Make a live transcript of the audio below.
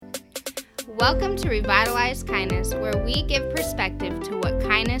Welcome to Revitalize Kindness, where we give perspective to what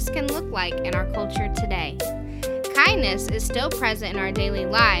kindness can look like in our culture today. Kindness is still present in our daily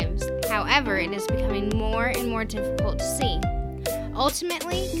lives, however, it is becoming more and more difficult to see.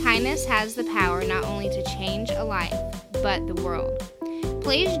 Ultimately, kindness has the power not only to change a life, but the world.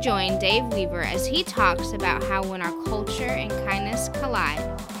 Please join Dave Weaver as he talks about how when our culture and kindness collide,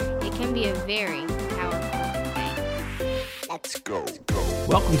 it can be a very powerful thing. Let's go.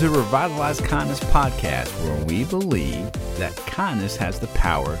 Welcome to Revitalize Kindness Podcast, where we believe that kindness has the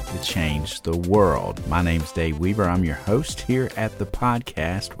power to change the world. My name's Dave Weaver. I'm your host here at the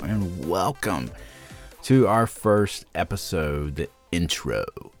podcast, and welcome to our first episode, the intro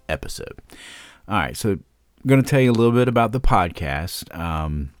episode. All right, so I'm going to tell you a little bit about the podcast,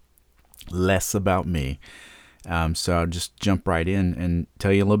 less about me. So I'll just jump right in and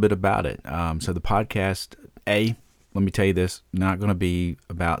tell you a little bit about it. So the podcast, let me tell you this, not going to be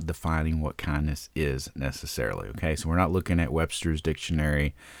about defining what kindness is necessarily, okay? So we're not looking at Webster's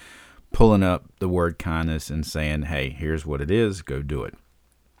dictionary, pulling up the word kindness and saying, hey, here's what it is, go do it.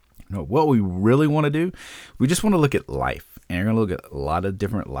 No, what we really want to do, we just want to look at life. And we're going to look at a lot of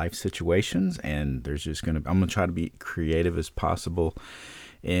different life situations, and I'm going to try to be creative as possible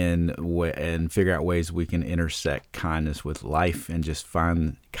and figure out ways we can intersect kindness with life and just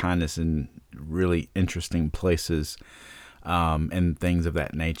find kindness in really interesting places and things of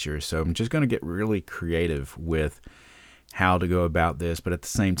that nature. So I'm just going to get really creative with how to go about this, but at the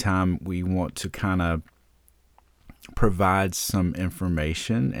same time, we want to kind of provide some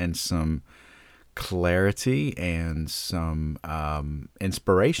information and some clarity and some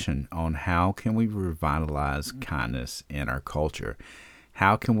inspiration on how can we revitalize kindness in our culture.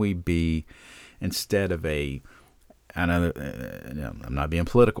 How can we be, instead of I'm not being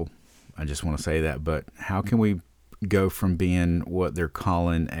political, I just want to say that, but how can we go from being what they're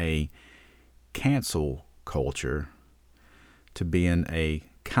calling a cancel culture to being a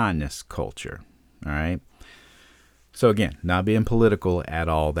kindness culture, all right? So again, not being political at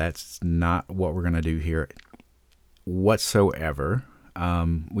all, that's not what we're going to do here whatsoever.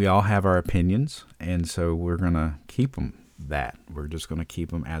 We all have our opinions, and so we're going to keep them that. We're just going to keep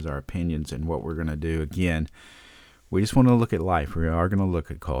them as our opinions, and what we're going to do, again, we just want to look at life. We are going to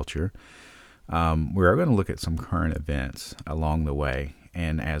look at culture. We are going to look at some current events along the way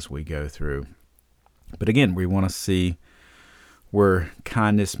and as we go through. But again, we want to see where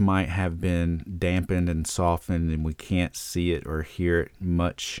kindness might have been dampened and softened, and we can't see it or hear it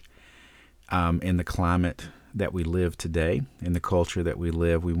much in the climate that we live today, in the culture that we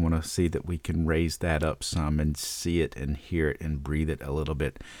live. We want to see that we can raise that up some and see it and hear it and breathe it a little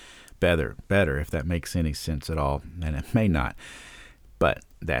bit better, if that makes any sense at all, and it may not. But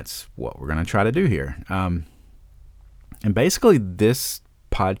that's what we're going to try to do here. And basically, this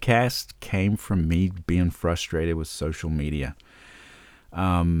podcast came from me being frustrated with social media.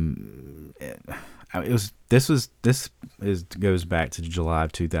 This goes back to July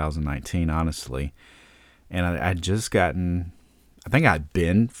of 2019, honestly. And I'd just gotten, I think I'd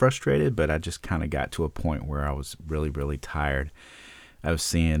been frustrated, but I just kind of got to a point where I was really, really tired of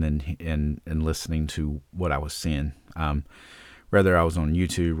seeing and listening to what I was seeing. Whether I was on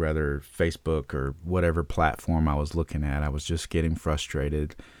YouTube, whether Facebook, or whatever platform I was looking at, I was just getting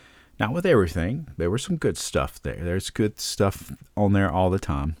frustrated. Not with everything. There was some good stuff there. There's good stuff on there all the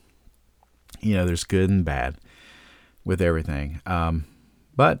time. You know, there's good and bad with everything.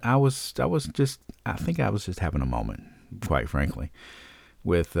 But I think I was just having a moment, quite frankly,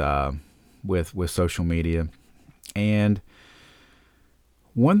 with social media. And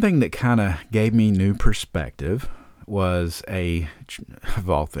one thing that kind of gave me new perspective was of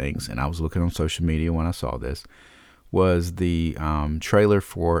all things, and I was looking on social media when I saw this, was the trailer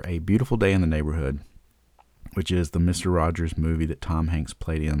for A Beautiful Day in the Neighborhood, which is the Mr. Rogers movie that Tom Hanks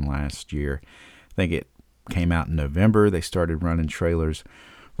played in last year. I think it came out in November. They started running trailers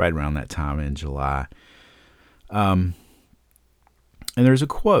right around that time in July. And there's a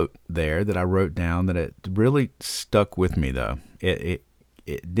quote there that I wrote down that it really stuck with me, though. It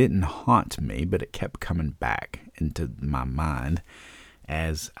didn't haunt me, but it kept coming back into my mind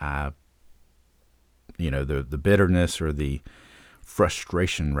as I, the bitterness or the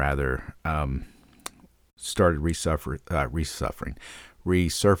frustration, rather, started resurfacing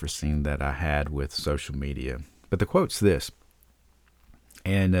that I had with social media. But the quote's this,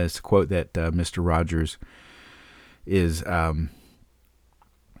 and it's a quote that Mr. Rogers is,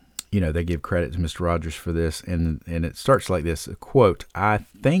 they give credit to Mr. Rogers for this, and it starts like this, a quote, "I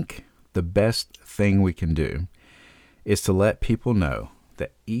think the best thing we can do is to let people know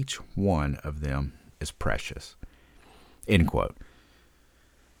that each one of them is precious." End quote.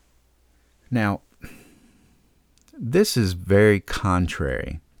 Now, this is very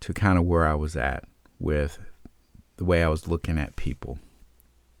contrary to kind of where I was at with the way I was looking at people.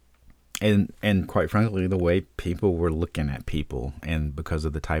 And quite frankly, the way people were looking at people, and because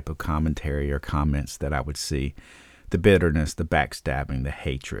of the type of commentary or comments that I would see, the bitterness, the backstabbing, the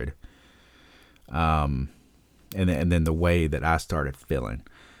hatred, and then the way that I started feeling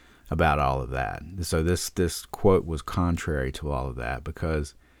about all of that. So this quote was contrary to all of that,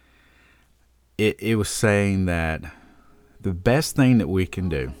 because it was saying that the best thing that we can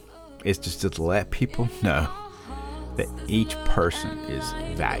do is just to let people know that each person is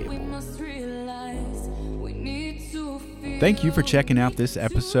valuable. Thank you for checking out this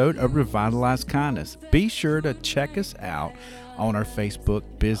episode of Revitalize Kindness. Be sure to check us out on our Facebook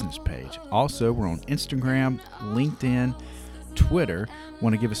business page. Also, we're on Instagram, LinkedIn, Twitter.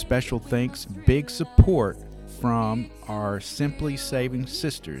 Want to give a special thanks, big support from our Simply Saving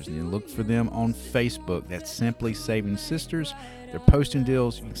Sisters. And you look for them on Facebook. That's Simply Saving Sisters. They're posting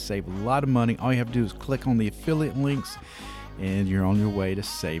deals. You can save a lot of money. All you have to do is click on the affiliate links, and you're on your way to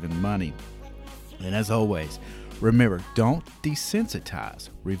saving money. And as always, remember, don't desensitize,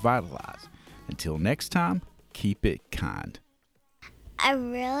 revitalize. Until next time, keep it kind. I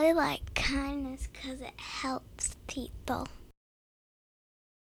really like kindness because it helps people.